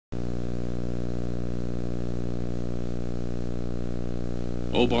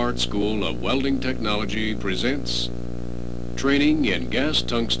Hobart School of Welding Technology presents Training in Gas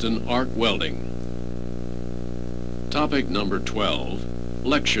Tungsten Arc Welding. Topic number 12,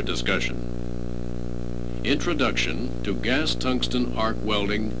 Lecture Discussion. Introduction to Gas Tungsten Arc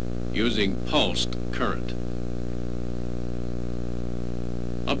Welding using Pulsed Current.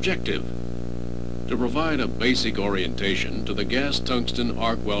 Objective: to provide a basic orientation to the gas tungsten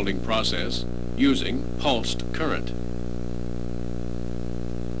arc welding process using pulsed current.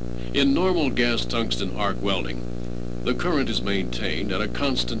 In normal gas tungsten arc welding, the current is maintained at a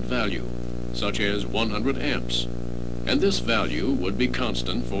constant value, such as 100 amps, and this value would be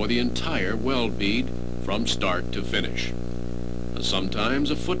constant for the entire weld bead from start to finish.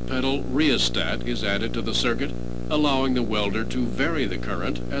 Sometimes a foot pedal rheostat is added to the circuit, allowing the welder to vary the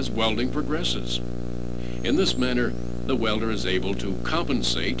current as welding progresses. In this manner, the welder is able to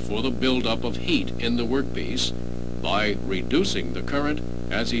compensate for the buildup of heat in the workpiece by reducing the current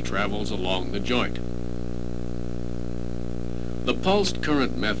as he travels along the joint. The pulsed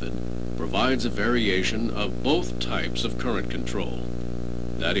current method provides a variation of both types of current control.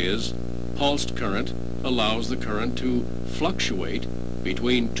 That is, pulsed current allows the current to fluctuate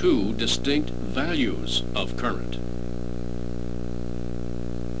between two distinct values of current.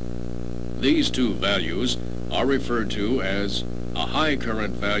 These two values are referred to as a high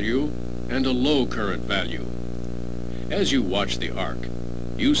current value and a low current value. As you watch the arc,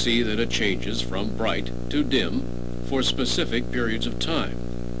 you see that it changes from bright to dim for specific periods of time,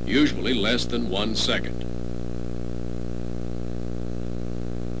 usually less than 1 second.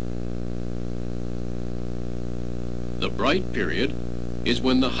 The bright period is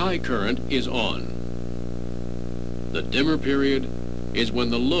when the high current is on. The dimmer period is when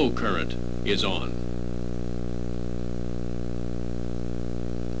the low current is on.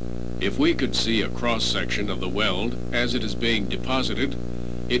 If we could see a cross-section of the weld as it is being deposited,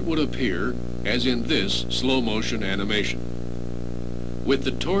 it would appear as in this slow-motion animation. With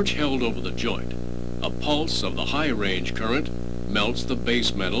the torch held over the joint, a pulse of the high-range current melts the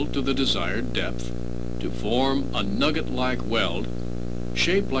base metal to the desired depth to form a nugget-like weld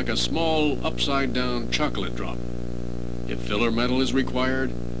shaped like a small upside-down chocolate drop. If filler metal is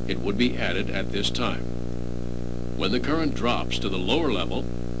required, it would be added at this time. When the current drops to the lower level,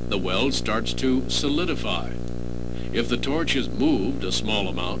 the weld starts to solidify. If the torch is moved a small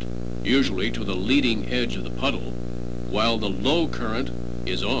amount, usually to the leading edge of the puddle, while the low current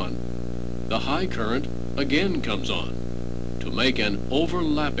is on, the high current again comes on to make an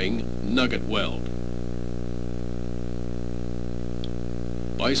overlapping nugget weld.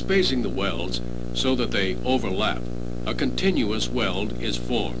 By spacing the welds so that they overlap, a continuous weld is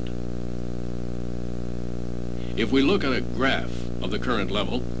formed. If we look at a graph of the current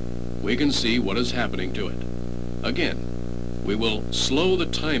level, we can see what is happening to it. Again, we will slow the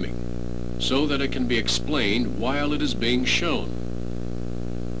timing so that it can be explained while it is being shown.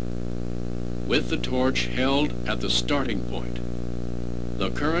 With the torch held at the starting point, the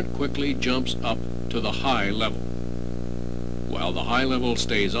current quickly jumps up to the high level. While the high level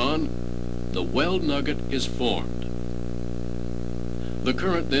stays on, the weld nugget is formed. The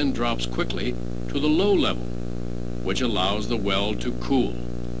current then drops quickly to the low level, which allows the weld to cool.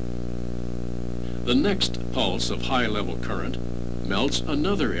 The next pulse of high-level current melts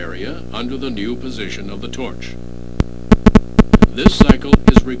another area under the new position of the torch. This cycle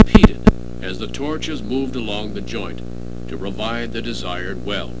is repeated as the torch is moved along the joint to provide the desired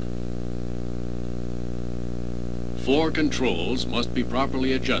weld. 4 controls must be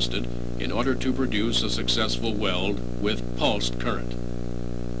properly adjusted in order to produce a successful weld with pulsed current.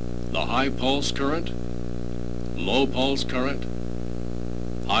 The high pulse current, low pulse current,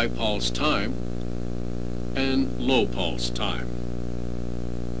 high pulse time, and low pulse time.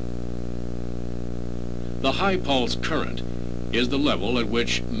 The high pulse current is the level at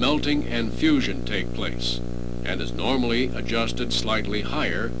which melting and fusion take place, and is normally adjusted slightly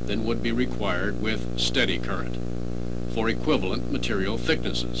higher than would be required with steady current for equivalent material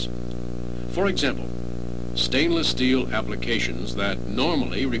thicknesses. For example, stainless steel applications that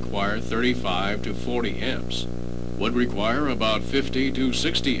normally require 35 to 40 amps would require about 50 to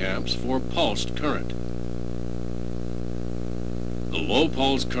 60 amps for pulsed current. The low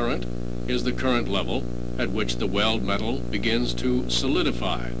pulse current is the current level at which the weld metal begins to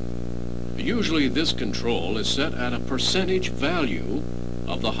solidify. Usually this control is set at a percentage value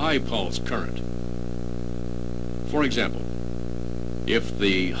of the high pulse current. For example, if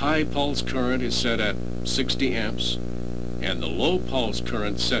the high pulse current is set at 60 amps and the low pulse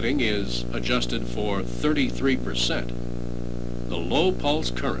current setting is adjusted for 33%, the low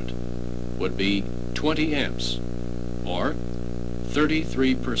pulse current would be 20 amps or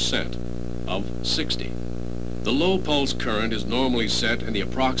 33% of 60. The low pulse current is normally set in the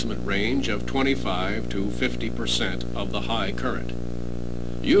approximate range of 25 to 50% of the high current.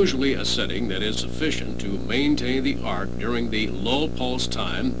 Usually a setting that is sufficient to maintain the arc during the low pulse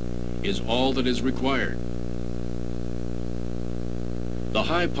time is all that is required. The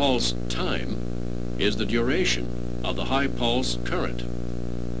high pulse time is the duration of the high pulse current.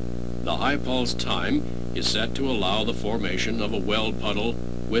 The high pulse time is set to allow the formation of a weld puddle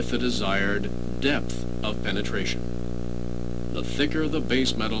with the desired depth of penetration. The thicker the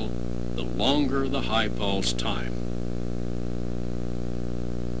base metal, the longer the high pulse time.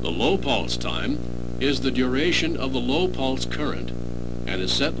 The low pulse time is the duration of the low pulse current and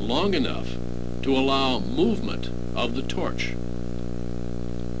is set long enough to allow movement of the torch.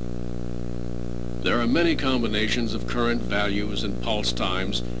 There are many combinations of current values and pulse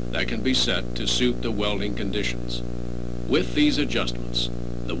times that can be set to suit the welding conditions. With these adjustments,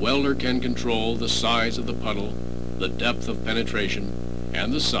 the welder can control the size of the puddle, the depth of penetration,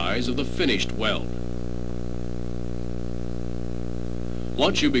 and the size of the finished weld.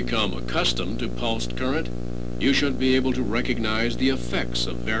 Once you become accustomed to pulsed current, you should be able to recognize the effects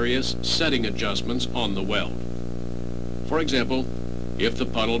of various setting adjustments on the weld. For example, if the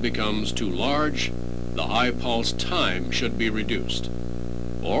puddle becomes too large, the high pulse time should be reduced.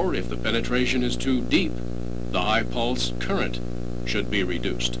 Or if the penetration is too deep, the high pulse current should be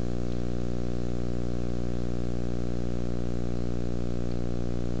reduced.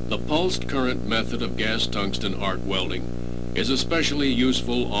 The pulsed current method of gas tungsten arc welding is especially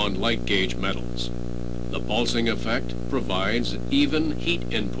useful on light gauge metals. The pulsing effect provides even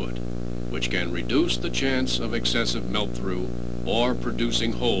heat input, which can reduce the chance of excessive melt-through or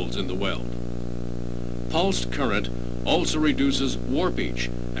producing holes in the weld. Pulsed current also reduces warpage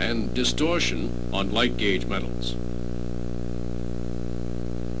and distortion on light gauge metals.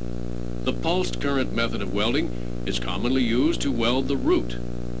 The pulsed current method of welding is commonly used to weld the root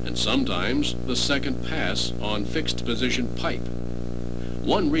and sometimes the second pass on fixed position pipe.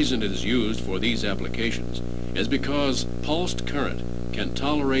 One reason it is used for these applications is because pulsed current can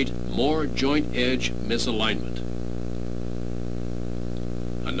tolerate more joint edge misalignment.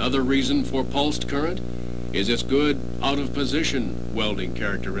 Another reason for pulsed current is its good out-of-position welding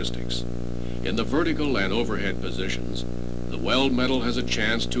characteristics. In the vertical and overhead positions, the weld metal has a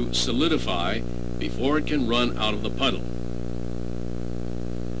chance to solidify before it can run out of the puddle.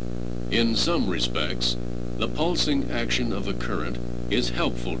 In some respects, the pulsing action of the current is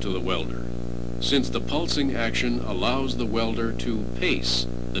helpful to the welder, since the pulsing action allows the welder to pace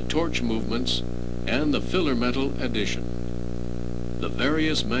the torch movements and the filler metal addition. The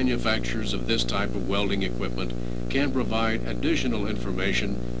various manufacturers of this type of welding equipment can provide additional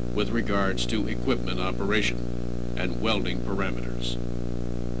information with regards to equipment operation and welding parameters.